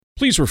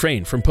Please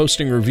refrain from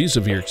posting reviews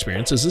of your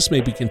experience, as this may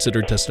be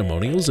considered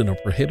testimonials and are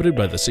prohibited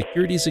by the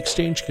Securities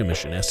Exchange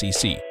Commission,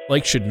 SEC.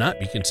 Likes should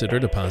not be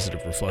considered a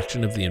positive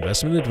reflection of the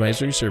investment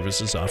advisory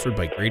services offered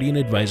by Gradient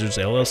Advisors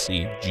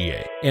LLC,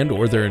 GA, and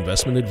or their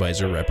investment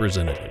advisor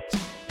representatives.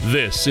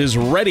 This is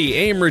Ready,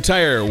 Aim,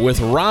 Retire with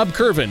Rob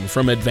Curvin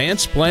from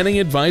Advanced Planning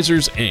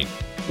Advisors, Inc.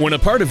 When a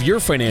part of your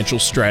financial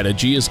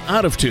strategy is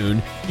out of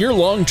tune, your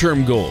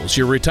long-term goals,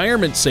 your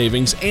retirement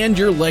savings, and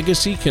your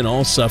legacy can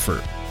all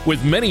suffer.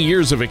 With many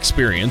years of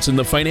experience in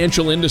the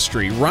financial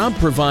industry, Rob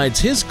provides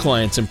his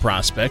clients and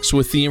prospects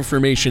with the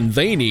information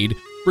they need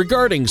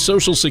regarding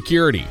Social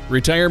Security,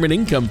 retirement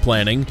income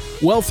planning,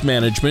 wealth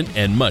management,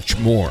 and much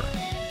more.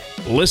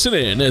 Listen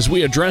in as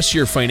we address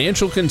your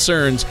financial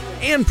concerns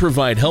and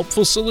provide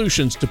helpful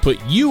solutions to put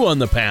you on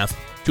the path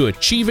to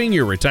achieving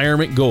your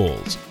retirement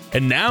goals.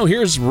 And now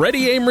here's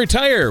Ready, Aim,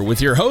 Retire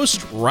with your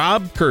host,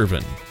 Rob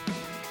Curvin.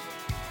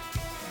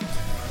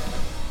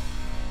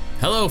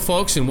 Hello,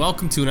 folks, and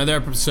welcome to another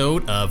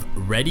episode of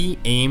Ready,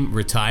 Aim,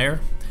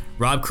 Retire.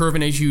 Rob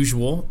Curvin, as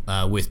usual,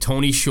 with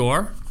Tony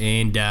Shore,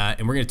 and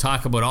we're going to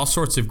talk about all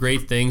sorts of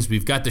great things.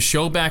 We've got the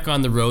show back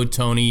on the road,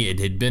 Tony. It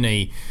had been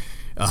a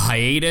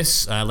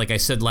hiatus, like I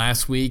said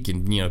last week,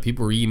 and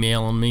people were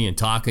emailing me and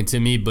talking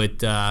to me,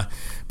 but I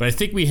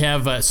think we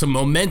have some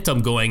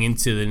momentum going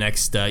into the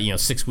next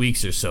 6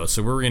 weeks or so.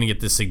 So we're going to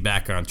get this thing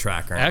back on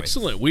track, aren't we?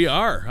 Excellent, we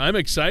are. I'm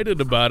excited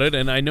about it,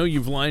 and I know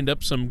you've lined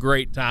up some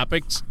great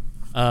topics.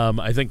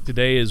 I think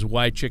today is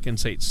why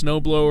chickens hate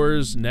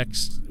snowblowers.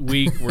 Next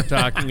week, we're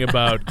talking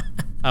about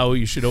how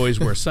you should always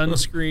wear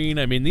sunscreen.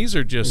 I mean, these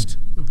are just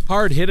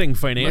hard-hitting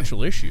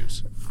financial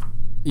issues.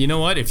 You know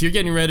what? If you're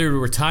getting ready to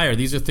retire,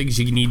 these are things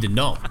you need to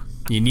know.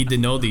 You need to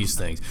know these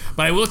things.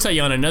 But I will tell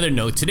you on another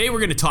note, today we're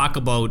going to talk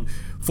about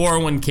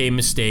 401k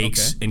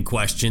mistakes and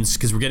questions,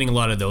 because we're getting a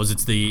lot of those.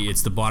 It's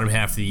the bottom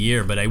half of the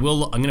year. But I'm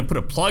going to put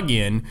a plug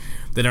in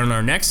that on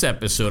our next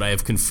episode, I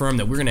have confirmed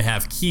that we're going to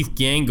have Keith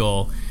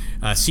Gangle,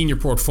 Senior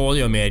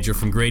Portfolio Manager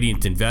from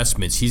Gradient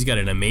Investments. He's got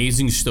an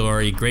amazing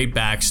story, great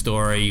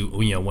backstory,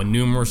 won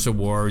numerous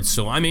awards.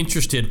 So I'm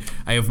interested.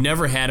 I have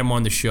never had him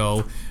on the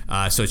show,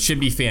 so it should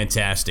be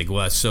fantastic.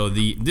 So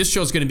this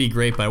show's going to be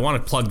great, but I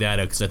want to plug that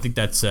out because I think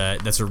that's a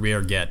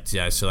rare get.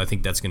 Yeah, so I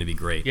think that's going to be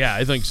great. Yeah,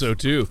 I think so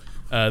too.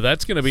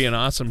 That's going to be an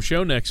awesome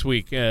show next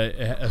week.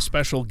 A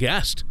special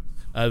guest.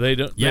 They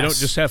don't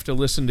just have to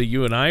listen to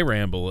you and I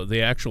ramble.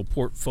 The actual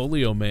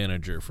portfolio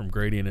manager from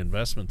Gradient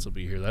Investments will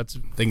be here.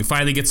 They can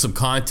finally get some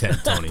content,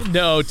 Tony.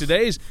 No,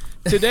 today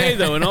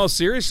though, in all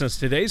seriousness,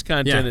 today's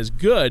content is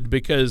good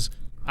because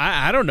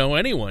I don't know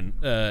anyone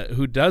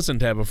who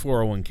doesn't have a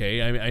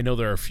 401k. I know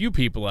there are a few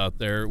people out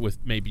there with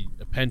maybe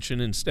a pension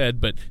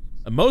instead, but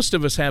most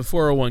of us have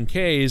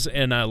 401ks,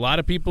 and a lot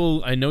of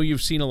people, I know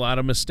you've seen a lot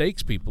of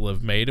mistakes people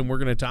have made, and we're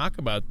going to talk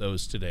about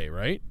those today,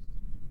 right?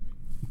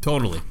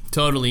 Totally.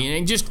 And we're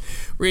going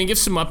to give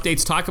some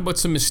updates, talk about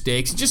some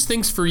mistakes, just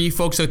things for you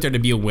folks out there to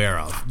be aware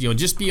of.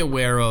 Just be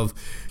aware of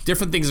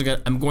different things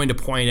I'm going to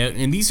point out.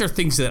 And these are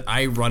things that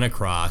I run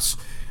across,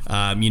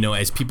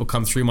 as people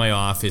come through my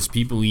office,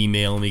 people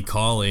email me,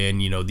 call in,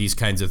 these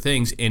kinds of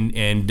things.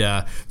 And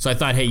so I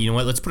thought, hey, you know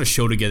what, let's put a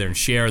show together and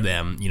share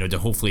them, to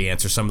hopefully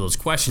answer some of those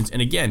questions.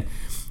 And again,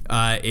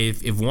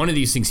 if one of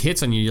these things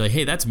hits on you, you're like,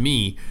 hey, that's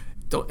me.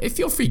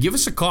 Feel free, give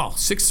us a call,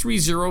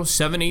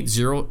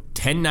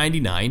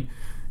 630-780-1099.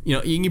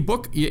 You can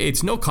book.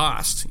 It's no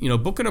cost.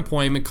 Book an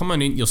appointment. Come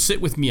on in. You'll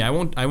sit with me. I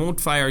won't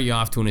fire you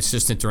off to an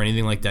assistant or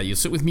anything like that. You'll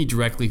sit with me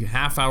directly,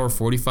 half hour,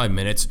 45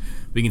 minutes.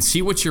 We can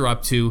see what you're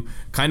up to,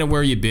 kind of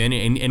where you've been,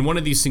 and one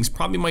of these things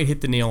probably might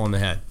hit the nail on the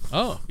head.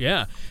 Oh,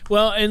 yeah.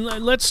 Well, and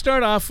let's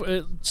start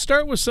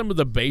with some of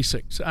the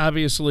basics.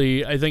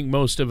 Obviously, I think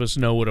most of us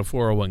know what a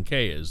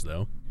 401k is,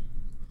 though.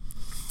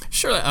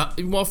 Sure.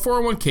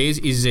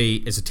 401ks is a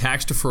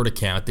tax-deferred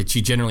account that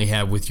you generally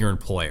have with your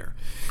employer.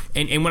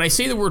 And when I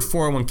say the word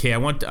 401k, I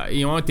want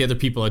the other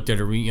people out there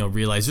to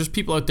realize there's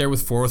people out there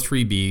with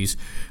 403bs.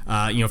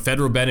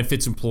 Federal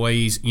benefits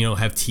employees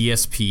have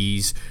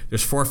TSPs.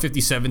 There's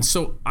 457.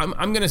 So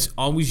I'm going to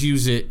always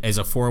use it as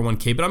a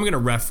 401k, but I'm going to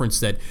reference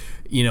that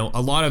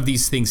a lot of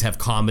these things have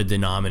common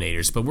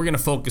denominators. But we're going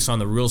to focus on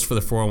the rules for the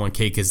 401k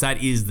because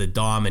that is the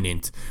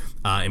dominant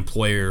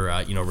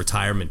employer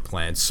retirement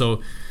plan.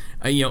 So.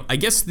 I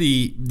guess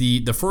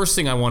the first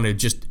thing I want to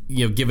just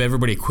give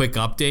everybody a quick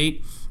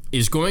update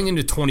is going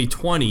into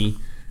 2020.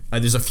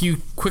 There's a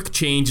few quick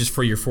changes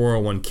for your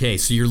 401k.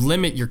 So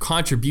your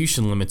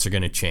contribution limits are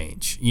going to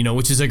change.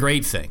 Which is a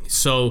great thing.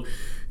 So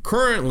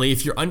currently,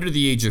 if you're under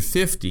the age of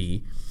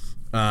 50,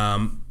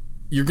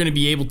 you're going to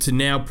be able to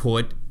now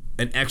put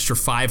an extra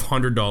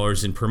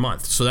 $500 in per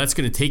month. So that's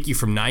going to take you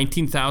from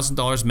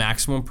 $19,000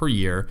 maximum per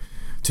year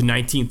to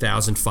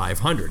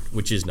 $19,500,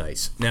 which is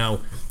nice. Now,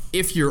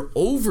 if you're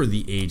over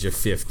the age of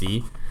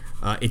 50,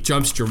 it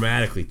jumps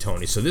dramatically,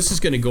 Tony. So this is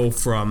going to go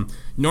from,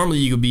 normally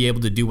you would be able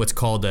to do what's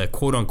called a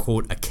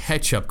quote-unquote a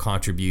catch-up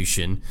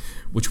contribution,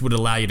 which would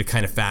allow you to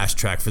kind of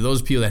fast-track. For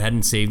those people that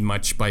hadn't saved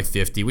much by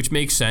 50, which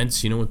makes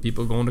sense, with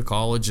people going to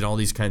college and all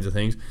these kinds of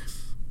things,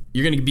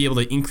 you're going to be able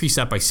to increase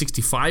that by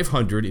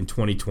 $6,500 in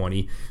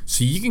 2020.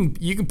 So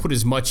you can put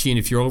as much in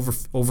if you're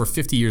over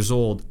 50 years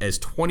old as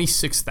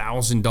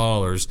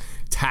 $26,000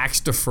 tax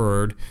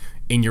deferred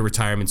in your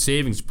retirement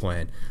savings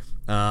plan.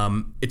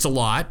 It's a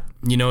lot.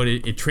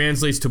 It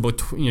translates to about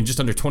just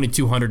under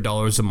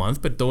 $2,200 a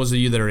month. But those of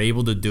you that are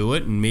able to do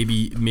it, and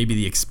maybe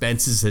the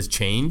expenses has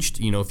changed.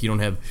 If you don't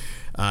have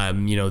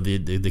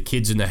the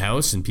kids in the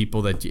house and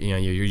people that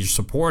you're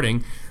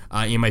supporting,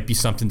 it might be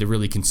something to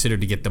really consider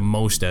to get the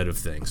most out of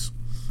things.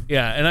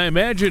 Yeah, and I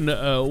imagine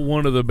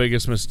one of the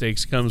biggest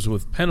mistakes comes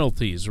with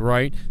penalties,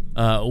 right?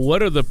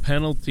 What are the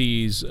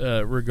penalties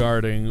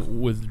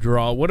regarding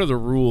withdrawal? What are the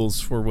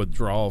rules for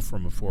withdrawal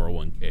from a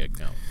 401k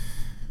account?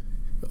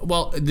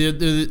 Well,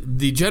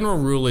 the general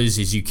rule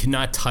is you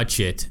cannot touch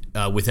it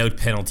without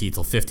penalty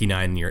until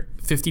 59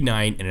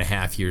 and a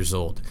half years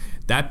old.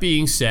 That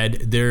being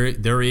said,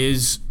 there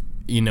is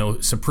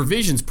some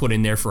provisions put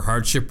in there for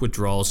hardship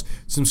withdrawals,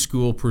 some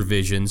school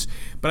provisions.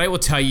 But I will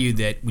tell you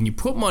that when you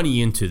put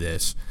money into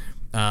this,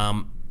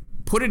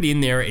 put it in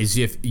there as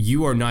if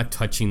you are not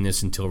touching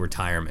this until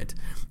retirement.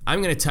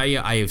 I'm going to tell you,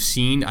 I have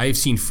seen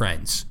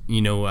friends,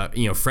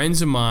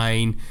 friends of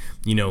mine,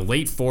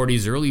 late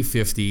 40s, early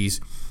 50s,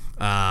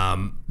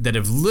 that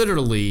have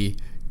literally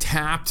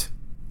tapped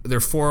their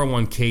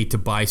 401k to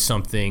buy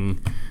something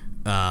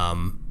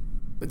that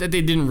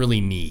they didn't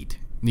really need.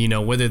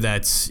 Whether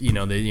that's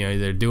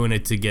they're doing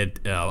it to get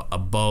a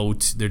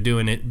boat, they're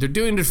doing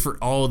it for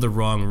all of the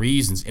wrong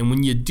reasons. And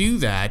when you do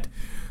that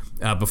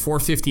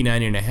before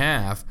 59 and a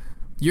half,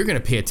 you're going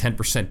to pay a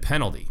 10%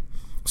 penalty.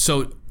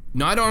 So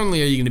not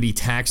only are you going to be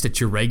taxed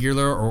at your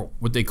regular or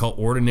what they call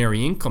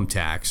ordinary income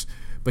tax,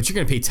 but you're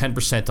going to pay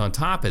 10% on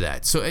top of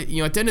that. So at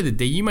the end of the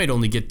day, you might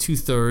only get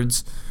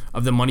 2/3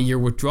 of the money you're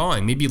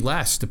withdrawing, maybe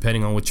less,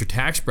 depending on what your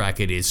tax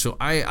bracket is. So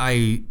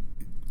I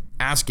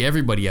ask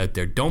everybody out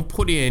there, don't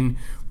put in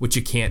what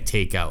you can't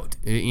take out.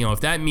 If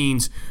that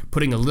means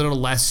putting a little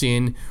less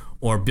in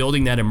or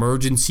building that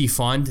emergency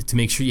fund to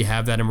make sure you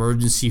have that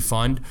emergency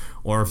fund,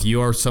 or if you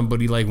are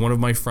somebody like one of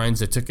my friends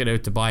that took it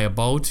out to buy a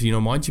boat, why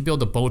don't you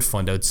build a boat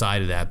fund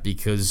outside of that?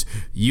 Because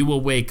you will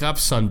wake up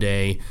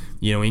someday,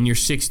 in your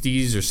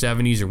 60s or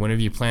 70s or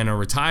whenever you plan on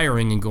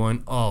retiring and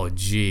going, oh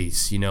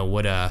geez,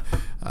 what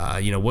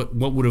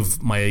would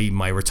have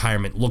my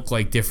retirement looked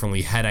like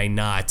differently had I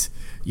not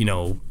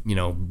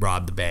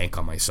robbed the bank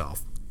on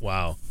myself.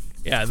 Wow.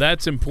 Yeah,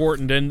 that's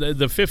important. And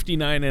the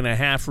 59 and a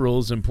half rule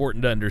is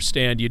important to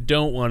understand. You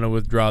don't want to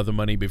withdraw the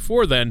money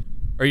before then,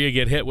 or you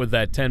get hit with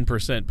that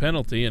 10%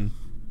 penalty. And,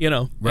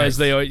 right. As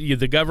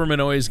the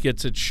government always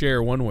gets its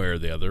share one way or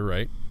the other,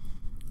 right?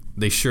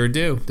 They sure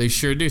do.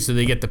 So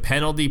they get the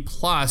penalty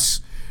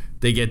plus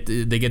they get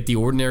the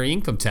ordinary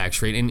income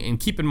tax rate. And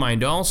keep in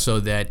mind also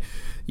that,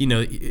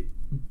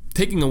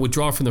 taking a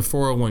withdrawal from the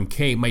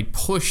 401k might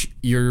push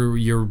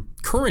your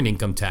current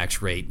income tax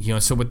rate.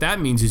 So what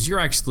that means is you're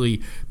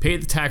actually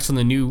paid the tax on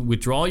the new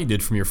withdrawal you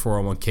did from your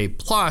 401k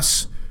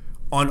plus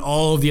on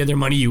all of the other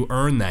money you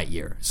earned that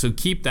year. So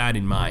keep that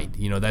in mind.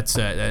 That's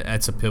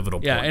a pivotal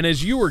point. Yeah, and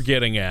as you were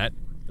getting at,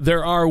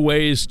 there are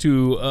ways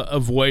to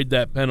avoid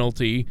that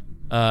penalty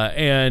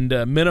and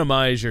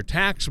minimize your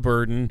tax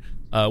burden.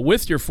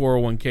 With your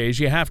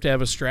 401ks, you have to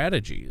have a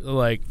strategy,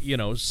 like,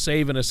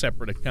 save in a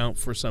separate account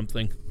for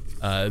something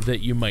that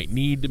you might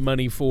need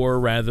money for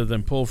rather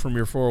than pull from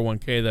your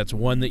 401k. That's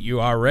one that you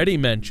already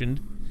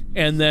mentioned.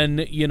 And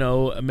then,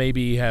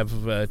 maybe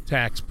have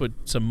tax put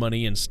some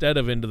money instead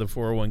of into the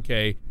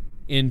 401k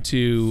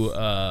into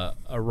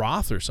a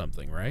Roth or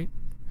something, right?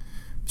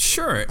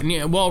 Sure.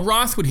 Well,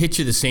 Roth would hit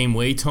you the same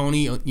way,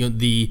 Tony.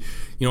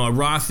 A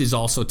Roth is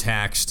also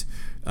taxed.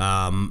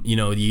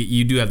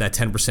 You do have that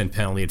 10%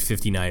 penalty at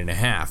 59 and a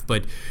half.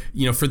 But,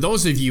 for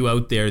those of you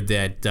out there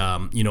that,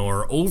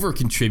 are over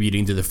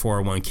contributing to the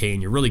 401k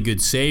and you're really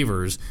good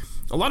savers,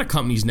 a lot of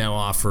companies now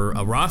offer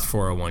a Roth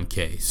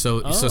 401k.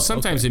 So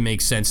sometimes it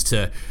makes sense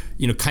to,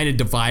 kind of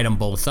divide them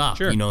both up.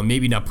 Sure.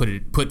 Maybe not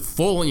put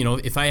full,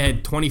 if I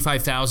had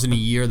 $25,000 a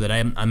year that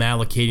I'm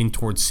allocating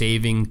towards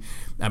saving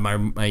at my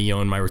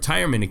in my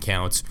retirement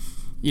accounts,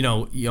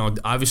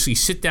 obviously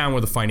sit down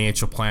with a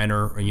financial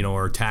planner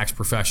or a tax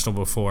professional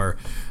before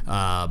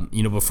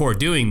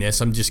doing this.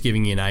 I'm just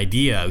giving you an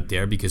idea out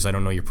there because I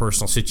don't know your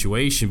personal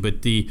situation,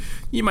 but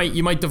you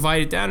might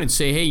divide it down and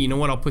say, hey, you know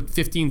what? I'll put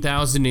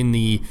 $15,000 in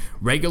the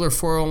regular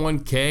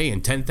 401k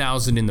and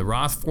 $10,000 in the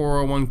Roth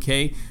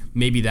 401k.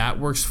 Maybe that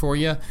works for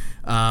you.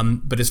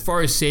 But as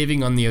far as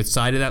saving on the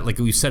outside of that, like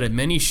we've said at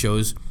many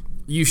shows,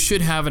 you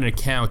should have an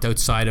account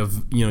outside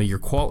of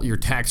your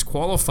tax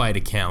qualified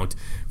account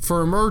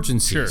for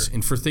emergencies. Sure.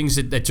 And for things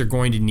that you're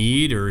going to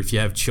need, or if you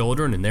have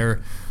children and they're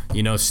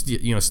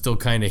still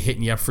kind of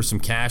hitting you up for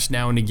some cash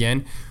now and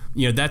again,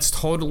 that's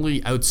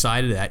totally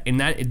outside of that. And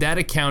that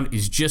account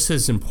is just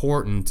as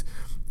important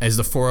as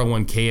the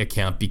 401k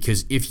account,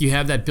 because if you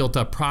have that built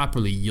up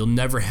properly, you'll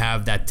never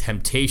have that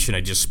temptation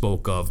I just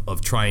spoke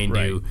of trying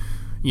to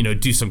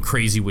do some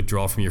crazy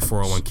withdrawal from your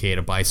 401k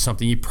to buy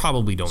something you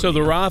probably don't need. So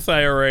the Roth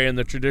IRA and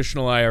the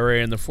traditional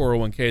IRA and the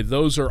 401k,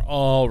 those are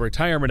all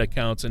retirement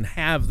accounts and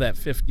have that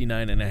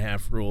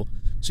 59.5 rule.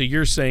 So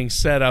you're saying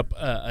set up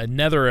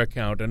another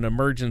account, an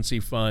emergency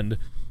fund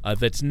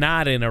that's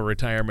not in a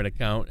retirement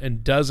account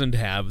and doesn't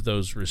have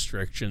those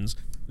restrictions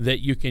that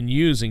you can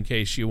use in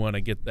case you want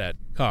to get that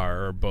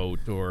car or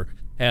boat or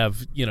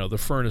have, the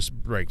furnace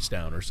breaks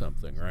down or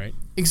something, right?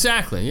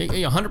 Exactly.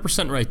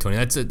 100% right, Tony.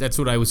 That's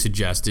what I would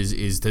suggest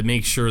is to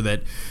make sure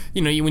that,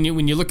 when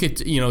you look at,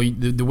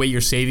 the way you're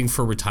saving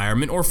for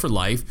retirement or for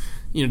life,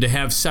 to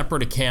have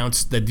separate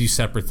accounts that do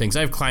separate things.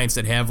 I have clients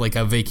that have like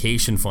a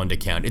vacation fund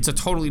account. It's a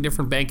totally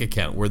different bank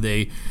account where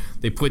they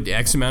put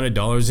X amount of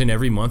dollars in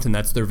every month and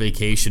that's their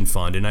vacation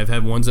fund. And I've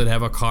had ones that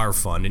have a car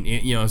fund.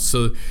 And,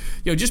 so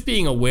just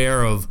being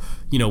aware of,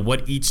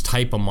 what each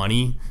type of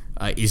money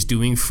is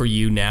doing for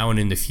you now and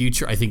in the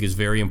future, I think is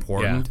very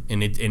important. Yeah.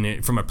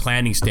 And from a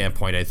planning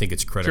standpoint, I think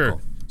it's critical.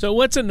 Sure. So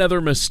what's another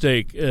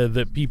mistake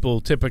that people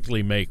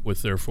typically make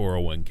with their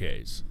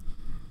 401ks?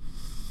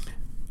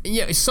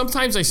 Yeah,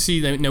 sometimes I see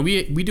that. Now,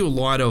 we do a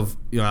lot of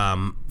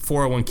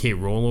 401k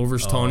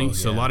rollovers, Tony. Yeah.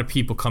 So a lot of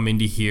people come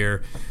into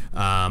here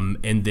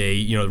and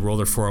they, roll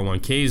their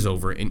 401ks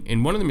over.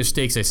 And one of the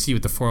mistakes I see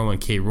with the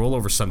 401k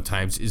rollover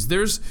sometimes is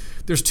there's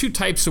two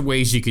types of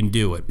ways you can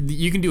do it.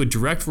 You can do a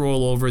direct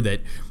rollover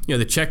that,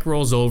 the check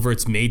rolls over,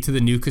 it's made to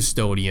the new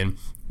custodian.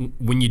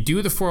 When you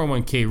do the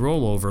 401k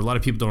rollover, a lot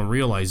of people don't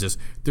realize this,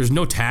 there's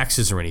no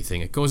taxes or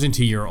anything. It goes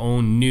into your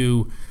own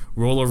new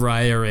rollover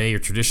IRA or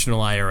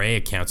traditional IRA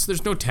accounts.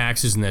 There's no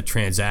taxes in that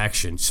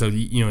transaction. So,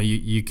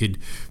 you could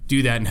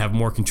do that and have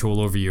more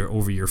control over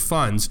your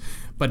funds.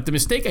 But the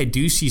mistake I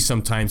do see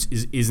sometimes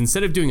is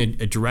instead of doing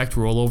a direct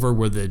rollover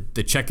where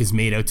the check is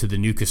made out to the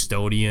new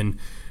custodian,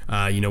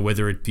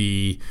 whether it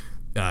be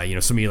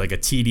somebody like a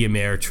TD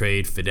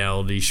Ameritrade,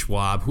 Fidelity,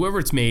 Schwab, whoever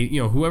it's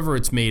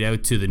made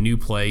out to the new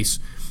place,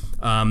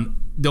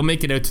 they'll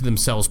make it out to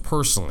themselves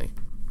personally.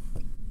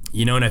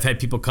 And I've had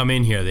people come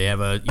in here. They have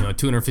a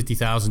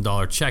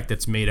 $250,000 check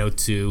that's made out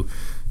to,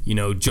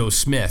 Joe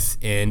Smith,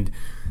 and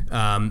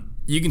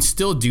you can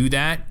still do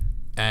that,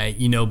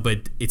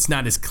 but it's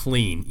not as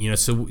clean.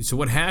 So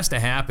what has to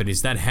happen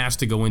is that has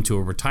to go into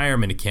a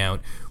retirement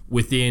account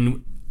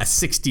within a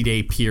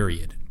 60-day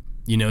period.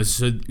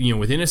 So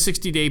within a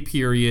 60-day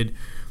period,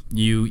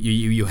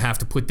 you have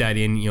to put that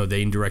in.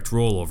 The indirect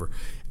rollover.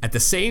 At the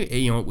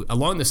same,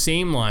 along the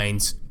same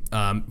lines,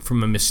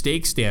 from a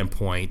mistake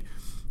standpoint,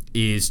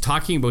 is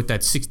talking about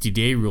that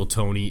 60-day rule,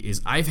 Tony, is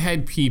I've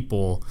had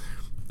people,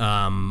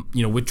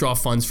 withdraw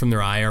funds from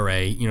their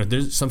IRA.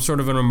 There's some sort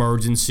of an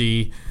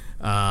emergency,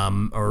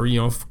 or,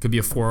 could be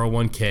a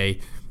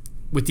 401k,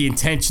 with the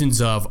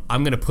intentions of,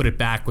 I'm going to put it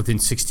back within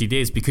 60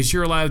 days because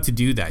you're allowed to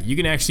do that. You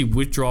can actually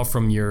withdraw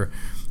from your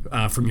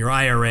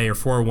IRA or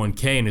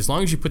 401k, and as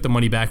long as you put the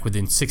money back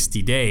within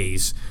 60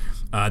 days,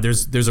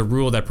 there's a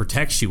rule that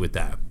protects you with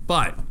that.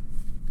 But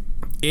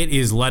it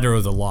is letter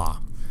of the law.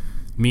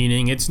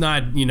 Meaning it's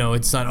not,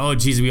 oh,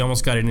 geez, we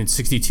almost got it in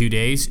 62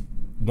 days.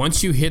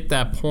 Once you hit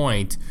that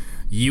point,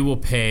 you will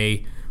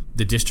pay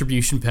the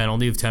distribution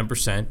penalty of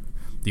 10%,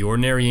 the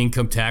ordinary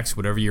income tax,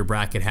 whatever your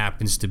bracket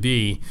happens to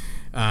be.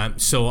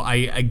 So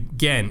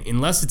again,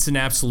 unless it's an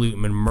absolute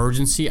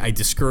emergency, I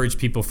discourage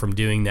people from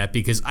doing that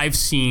because I've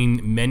seen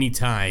many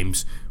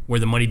times where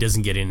the money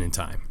doesn't get in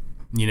time.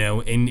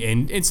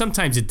 And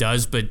sometimes it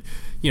does, but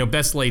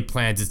best laid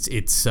plans.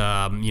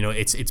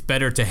 It's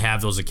better to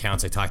have those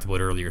accounts I talked about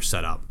earlier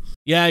set up.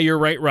 Yeah, you're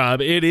right, Rob.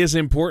 It is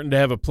important to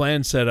have a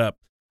plan set up.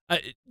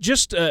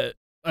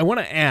 I want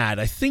to add,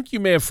 I think you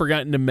may have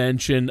forgotten to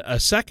mention a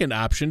second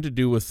option to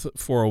do with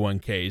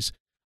 401ks.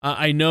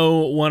 I know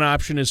one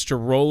option is to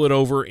roll it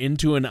over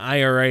into an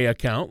IRA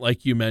account,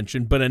 like you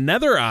mentioned, but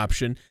another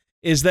option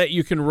is that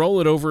you can roll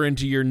it over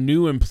into your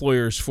new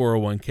employer's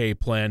 401k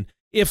plan,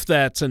 if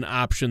that's an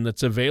option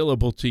that's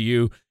available to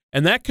you.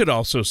 And that could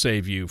also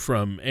save you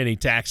from any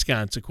tax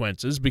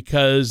consequences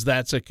because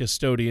that's a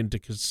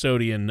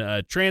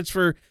custodian-to-custodian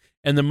transfer,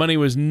 and the money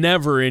was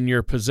never in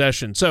your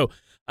possession. So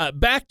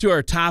back to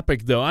our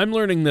topic, though, I'm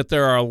learning that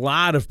there are a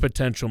lot of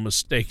potential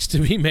mistakes to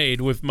be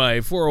made with my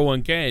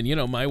 401k.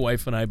 And, my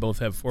wife and I both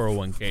have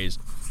 401ks.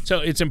 So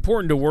it's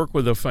important to work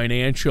with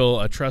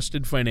a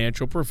trusted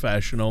financial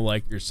professional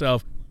like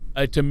yourself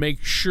to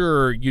make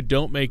sure you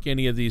don't make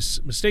any of these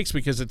mistakes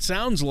because it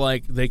sounds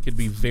like they could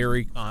be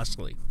very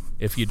costly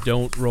if you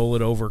don't roll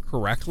it over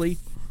correctly.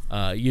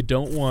 You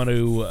don't want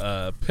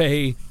to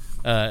pay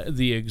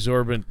the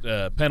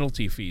exorbitant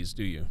penalty fees,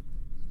 do you?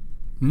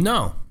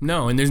 No,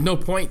 and there's no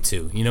point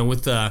to.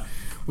 With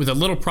a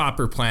little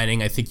proper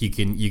planning, I think you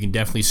can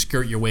definitely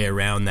skirt your way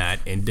around that.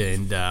 And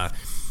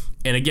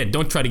again,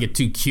 don't try to get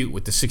too cute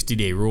with the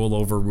 60-day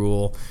rollover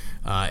rule.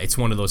 It's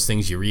one of those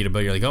things you read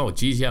about. You're like, oh,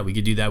 geez, yeah, we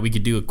could do that. We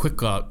could do a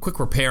quick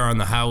repair on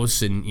the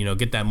house and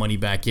get that money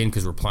back in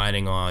because we're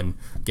planning on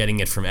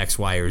getting it from X,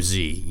 Y, or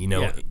Z.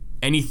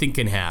 Anything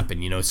can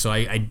happen. So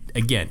I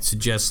again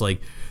suggest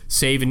like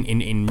save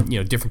in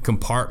different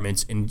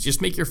compartments, and just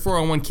make your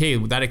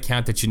 401k with that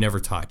account that you never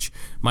touch.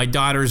 My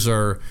daughters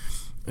are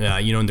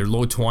in their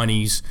low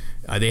 20s.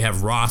 They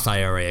have Roth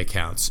IRA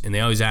accounts, and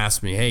they always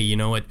ask me, hey, you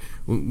know what,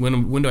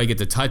 when do I get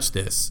to touch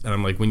this? And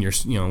I'm like, when you're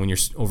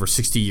over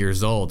 60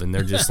 years old. And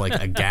they're just like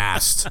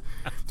aghast.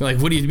 They're like,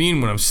 what do you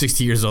mean when I'm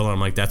 60 years old? And I'm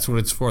like, that's what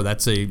it's for.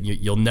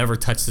 You'll never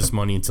touch this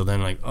money until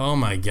then. Like, oh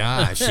my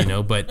gosh,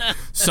 but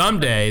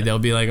someday they'll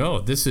be like,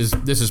 oh, this is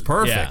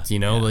perfect.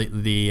 No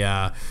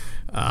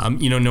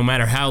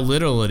matter how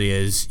little it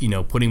is,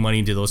 putting money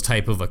into those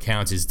type of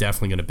accounts is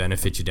definitely going to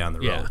benefit you down the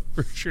road. Yeah,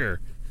 for sure.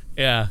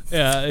 Yeah.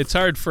 It's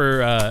hard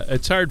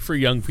for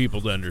young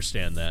people to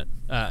understand that.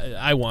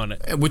 I want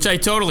it, which I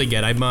totally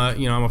get. I'm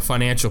a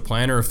financial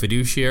planner, a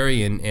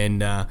fiduciary,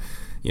 and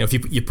if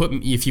you put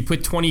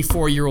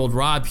 24-year-old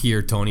Rob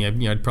here, Tony,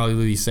 I'd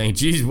probably be saying,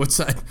 geez, what's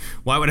that?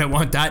 Why would I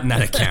want that in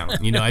that account?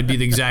 I'd be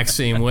the exact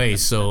same way.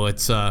 So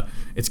it's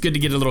good to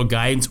get a little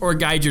guidance, or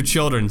guide your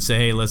children and say,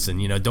 hey, listen,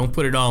 don't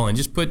put it all in.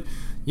 Just put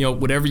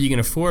whatever you can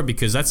afford,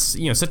 because that's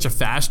such a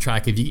fast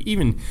track. If you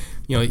even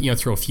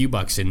throw a few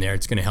bucks in there,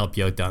 it's going to help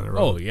you out down the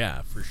road. Oh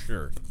yeah, for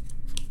sure.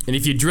 And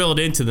if you drill it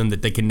into them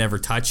that they can never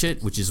touch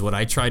it, which is what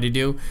I try to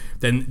do,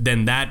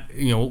 then that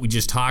what we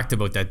just talked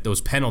about, that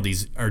those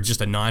penalties are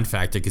just a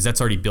non-factor, because that's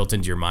already built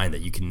into your mind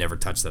that you can never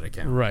touch that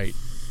account. Right.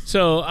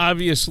 So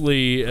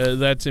obviously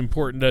that's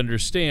important to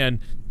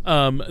understand.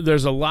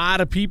 There's a lot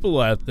of people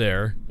out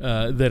there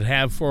that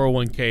have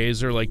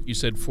 401ks or, like you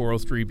said,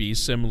 403b,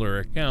 similar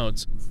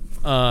accounts.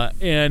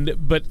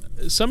 But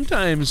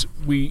sometimes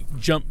we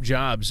jump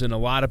jobs, and a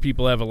lot of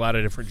people have a lot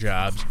of different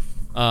jobs.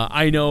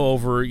 I know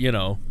over,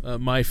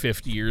 my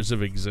 50 years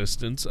of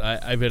existence,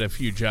 I've had a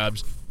few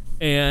jobs,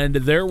 and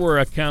there were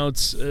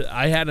accounts.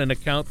 I had an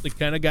account that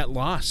kind of got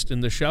lost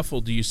in the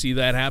shuffle. Do you see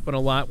that happen a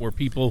lot, where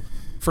people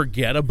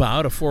forget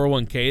about a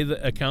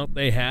 401k account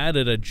they had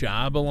at a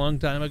job a long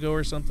time ago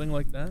or something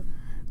like that?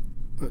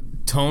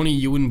 Tony,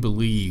 you wouldn't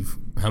believe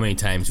how many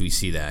times we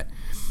see that.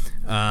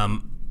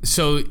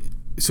 So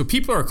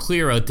people are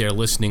clear out there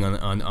listening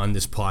on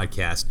this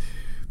podcast.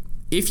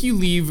 If you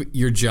leave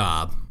your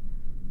job,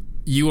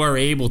 you are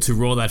able to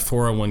roll that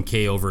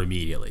 401k over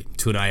immediately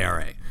to an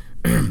IRA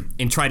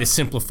and try to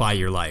simplify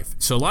your life.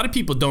 So a lot of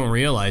people don't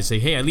realize,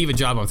 hey, I leave a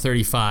job, I'm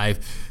 35,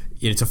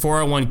 it's a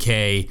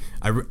 401k,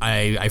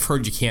 I've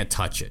heard you can't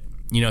touch it.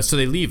 So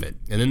they leave it,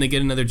 and then they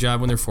get another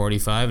job when they're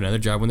 45, another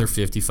job when they're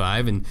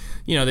 55, and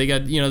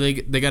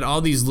they got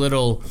all these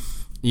little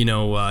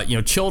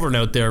children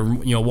out there,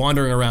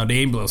 wandering around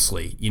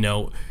aimlessly.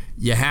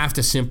 You have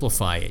to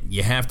simplify it.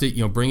 You have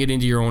to, bring it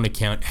into your own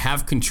account,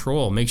 have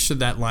control, make sure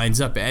that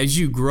lines up as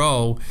you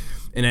grow,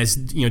 and as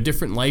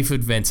different life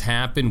events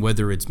happen,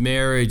 whether it's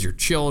marriage or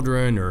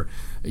children or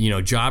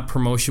job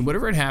promotion,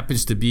 whatever it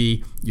happens to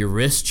be, your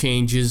risk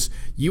changes.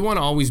 You want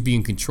to always be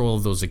in control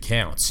of those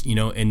accounts.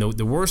 And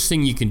the worst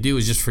thing you can do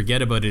is just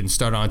forget about it and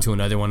start on to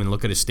another one and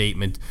look at a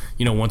statement,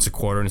 once a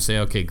quarter and say,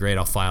 okay, great,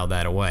 I'll file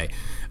that away.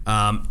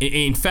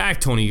 In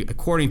fact, Tony,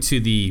 according to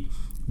the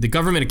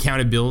Government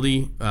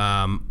Accountability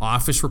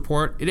Office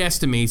report, it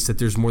estimates that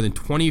there's more than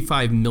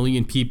 25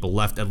 million people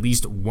left at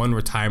least one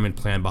retirement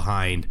plan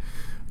behind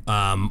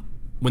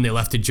when they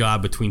left a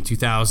job between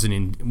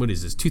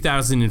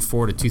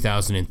 2004 to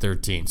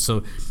 2013.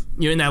 So,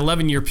 in that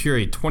 11-year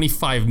period,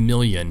 25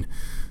 million.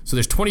 So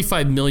there's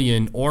 25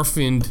 million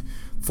orphaned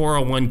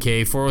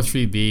 401k,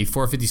 403b,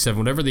 457,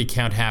 whatever the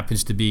account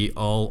happens to be,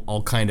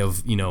 all kind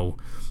of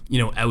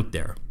out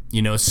there.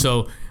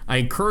 So I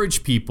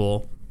encourage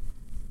people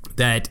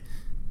that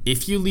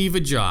if you leave a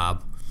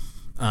job,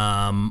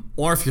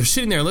 or if you're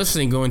sitting there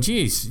listening going,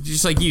 geez,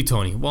 just like you,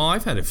 Tony, well,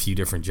 I've had a few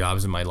different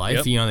jobs in my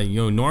life.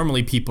 Yep.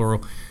 Normally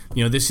people,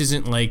 this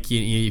isn't like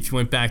if you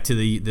went back to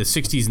the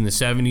 60s and the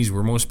 70s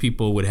where most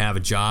people would have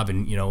a job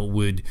and,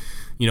 would,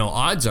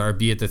 odds are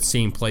be at the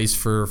same place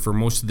for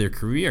most of their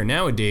career.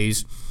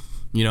 Nowadays,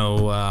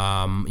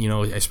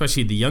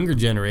 especially the younger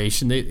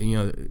generation, they,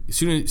 as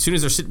soon as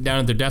they're sitting down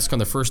at their desk on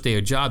the first day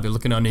of job, they're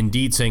looking on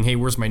Indeed saying, hey,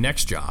 where's my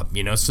next job?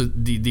 So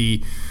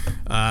the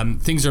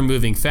things are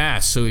moving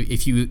fast. So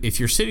if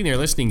you're sitting there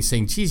listening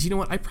saying, geez,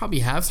 I probably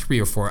have 3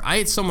 or 4. I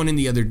had someone in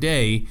the other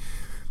day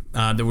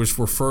that was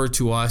referred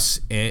to us,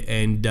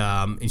 and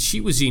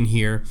she was in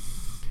here,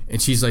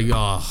 and she's like,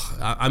 oh,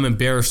 I'm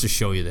embarrassed to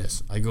show you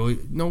this. I go,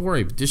 no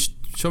worry, just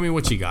show me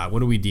what you got.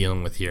 What are we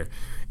dealing with here?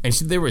 And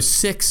so there were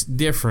 6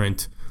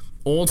 different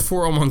old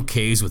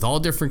 401ks with all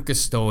different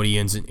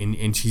custodians,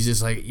 and she's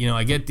just like,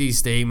 I get these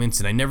statements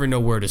and I never know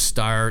where to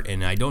start,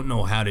 and I don't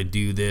know how to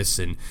do this,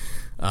 and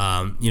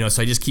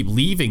so I just keep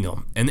leaving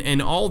them,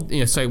 and all,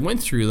 so I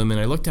went through them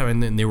and I looked at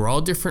them, and they were all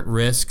different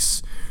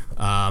risks.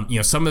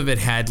 Some of it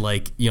had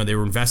they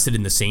were invested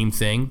in the same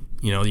thing,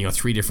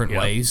 3 different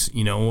ways,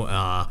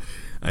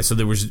 so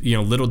there was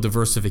little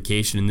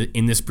diversification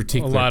in this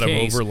particular case. A lot of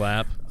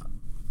overlap.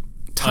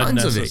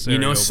 Tons of it,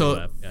 overlap,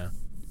 so yeah.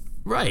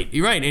 Right,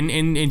 you're right,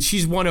 and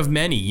she's one of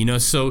many,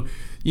 so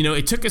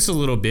it took us a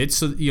little bit.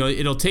 So,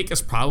 it'll take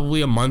us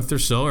probably a month or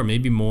so, or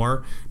maybe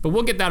more, but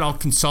we'll get that all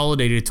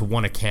consolidated to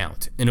one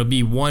account, and it'll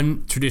be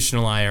one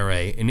traditional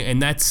IRA.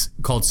 And that's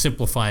called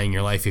simplifying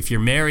your life. If you're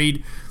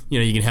married,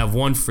 you can have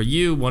one for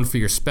you, one for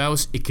your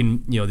spouse. It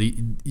can,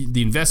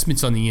 the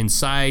investments on the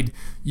inside,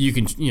 you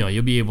can,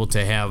 you'll be able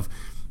to have,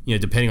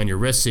 depending on your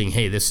risk, saying,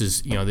 hey, this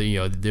is,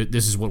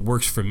 this is what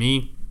works for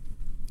me.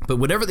 But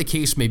whatever the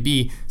case may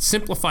be,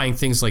 simplifying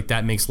things like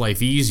that makes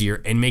life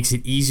easier and makes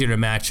it easier to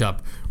match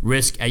up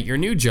risk at your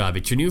new job,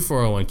 at your new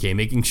 401k,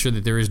 making sure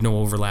that there is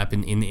no overlap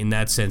in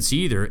that sense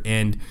either.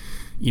 And,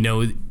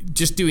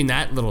 just doing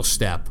that little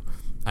step,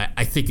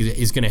 I think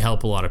is going to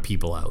help a lot of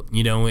people out,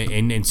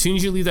 and as soon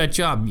as you leave that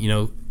job,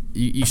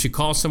 you should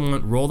call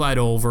someone, roll that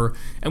over,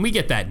 and we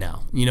get that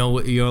now.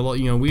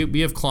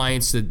 We have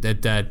clients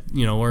that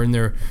are in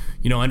their,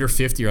 under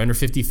 50 or under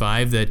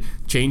 55 that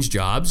change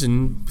jobs,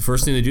 and the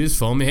first thing they do is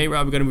phone me, hey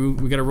Rob, we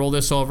got to roll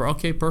this over.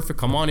 Okay, perfect,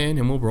 come on in,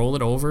 and we'll roll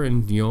it over,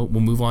 and we'll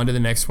move on to the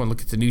next one,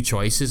 look at the new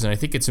choices. And I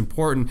think it's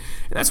important,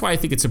 and that's why I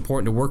think it's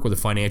important to work with a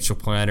financial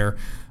planner,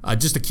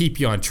 just to keep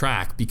you on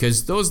track,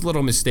 because those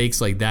little mistakes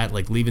like that,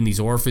 like leaving these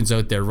orphans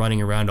out there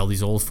running around all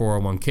these old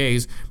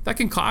 401ks, that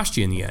can cost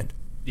you in the end.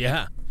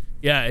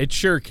 Yeah, it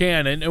sure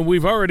can. And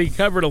we've already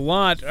covered a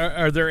lot.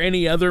 Are there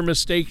any other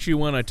mistakes you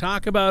want to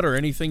talk about, or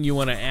anything you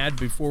want to add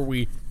before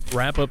we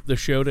wrap up the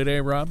show today,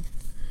 Rob?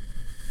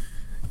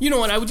 You know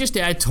what? I would just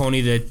add,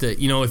 Tony, that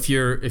if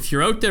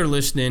you're out there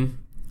listening,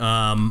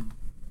 and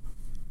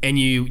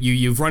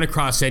you've run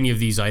across any of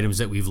these items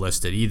that we've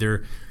listed,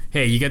 either,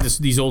 hey, you got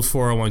these old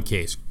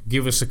 401ks,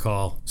 give us a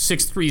call,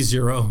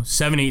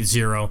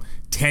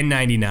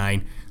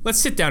 630-780-1099. Let's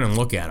sit down and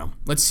look at them.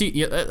 Let's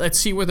see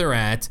where they're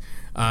at.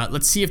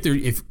 Let's see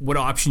if what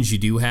options you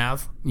do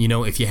have.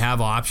 If you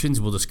have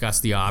options, we'll discuss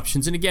the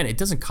options. And again, it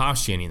doesn't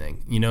cost you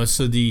anything.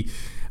 So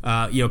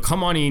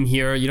come on in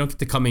here. You don't get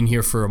to come in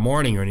here for a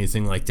morning or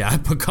anything like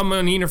that, but come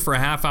on in here for a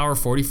half hour,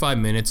 45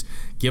 minutes.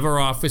 Give our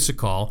office a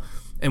call,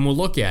 and we'll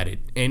look at it.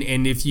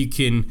 And if you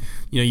can,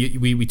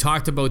 we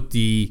talked about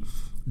the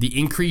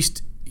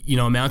increased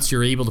amounts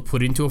you're able to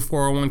put into a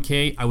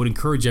 401k. I would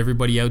encourage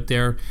everybody out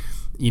there.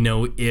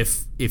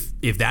 If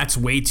that's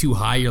way too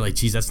high, you're like,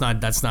 geez, that's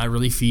not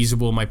really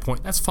feasible. My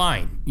point, that's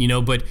fine,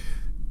 but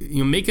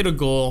make it a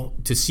goal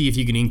to see if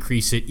you can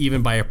increase it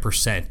even by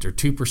 1% or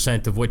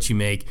 2% of what you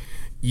make.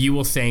 You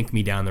will thank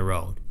me down the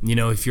road.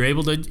 If you're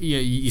able to,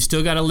 you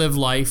still got to live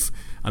life.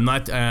 I'm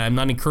not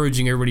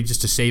encouraging everybody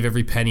just to save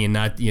every penny and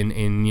not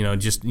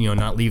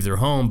not leave their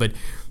home, but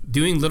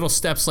doing little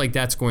steps like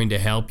that's going to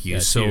help you.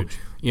 That's huge.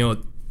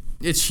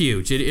 It's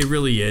huge. It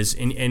really is.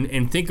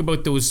 And think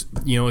about those,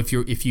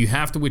 if you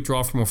have to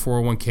withdraw from a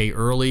 401k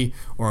early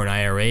or an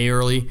IRA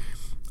early,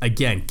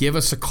 again, give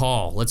us a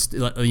call. Let's,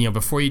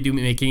 before you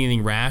make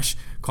anything rash,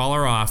 call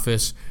our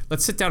office.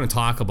 Let's sit down and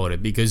talk about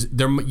it, because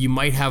you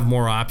might have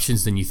more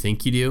options than you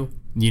think you do.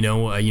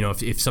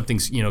 If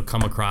something's,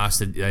 come across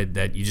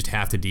that you just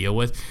have to deal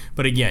with.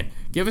 But again,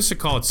 give us a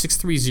call at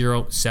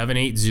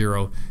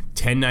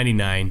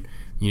 630-780-1099.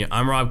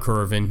 I'm Rob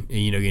Curvin.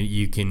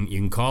 You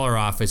can call our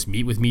office,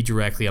 meet with me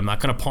directly. I'm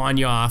not going to pawn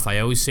you off. I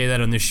always say that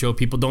on this show.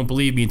 People don't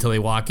believe me until they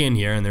walk in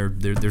here, and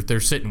they're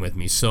sitting with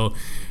me. So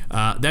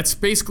that's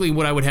basically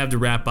what I would have to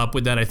wrap up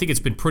with that. I think it's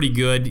been pretty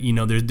good.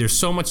 There's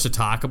so much to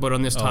talk about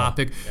on this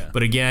topic,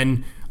 but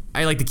again,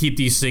 I like to keep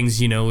these things,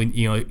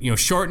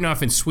 short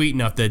enough and sweet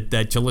enough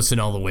that you listen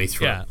all the way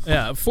through. Yeah.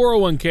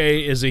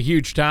 401k is a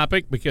huge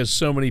topic because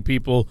so many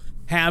people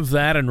have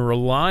that and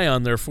rely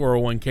on their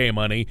 401k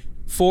money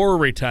for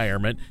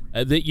retirement,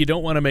 that you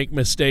don't want to make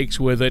mistakes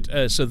with it.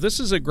 So this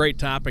is a great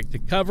topic to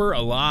cover.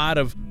 A lot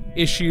of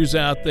issues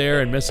out there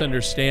and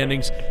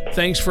misunderstandings.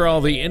 Thanks for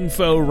all the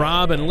info,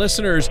 Rob, and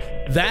listeners.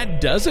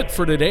 That does it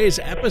for today's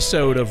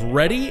episode of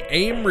Ready,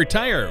 Aim,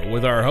 Retire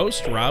with our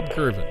host, Rob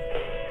Curvin.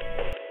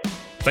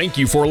 Thank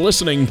you for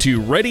listening to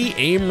Ready,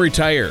 Aim,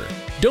 Retire.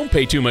 Don't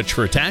pay too much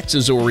for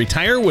taxes or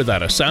retire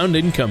without a sound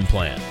income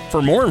plan.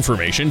 For more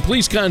information,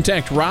 please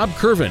contact Rob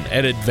Curvin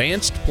at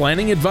Advanced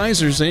Planning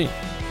Advisors, Inc.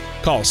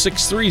 Call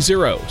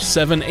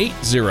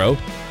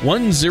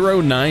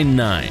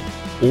 630-780-1099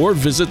 or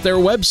visit their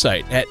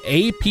website at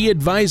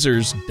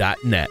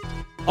apadvisors.net.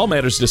 All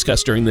matters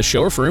discussed during this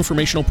show are for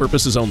informational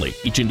purposes only.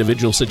 Each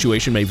individual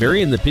situation may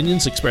vary, and the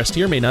opinions expressed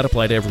here may not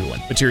apply to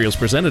everyone. Materials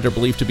presented are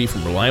believed to be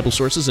from reliable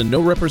sources, and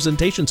no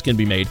representations can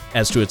be made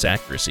as to its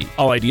accuracy.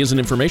 All ideas and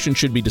information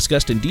should be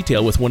discussed in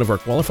detail with one of our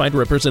qualified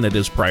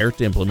representatives prior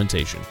to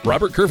implementation.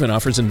 Robert Curvin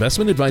offers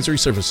investment advisory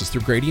services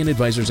through Gradient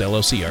Advisors,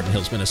 LLC, Arden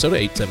Hills, Minnesota,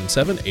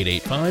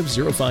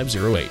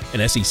 877-885-0508,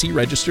 an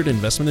SEC-registered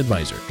investment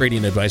advisor.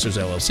 Gradient Advisors,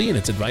 LLC, and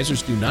its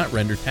advisors do not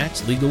render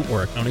tax, legal,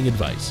 or accounting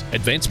advice.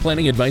 Advanced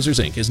Planning Advisors,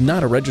 Inc. is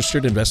not a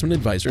registered investment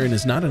advisor and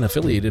is not an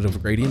affiliated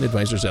of Gradient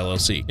Advisors,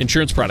 LLC.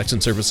 Insurance products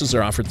and services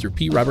are offered through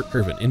P. Robert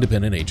Curvin,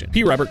 independent agent.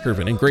 P. Robert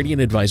Curvin and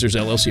Gradient Advisors,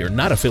 LLC are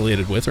not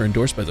affiliated with or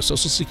endorsed by the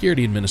Social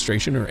Security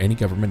Administration or any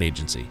government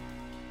agency.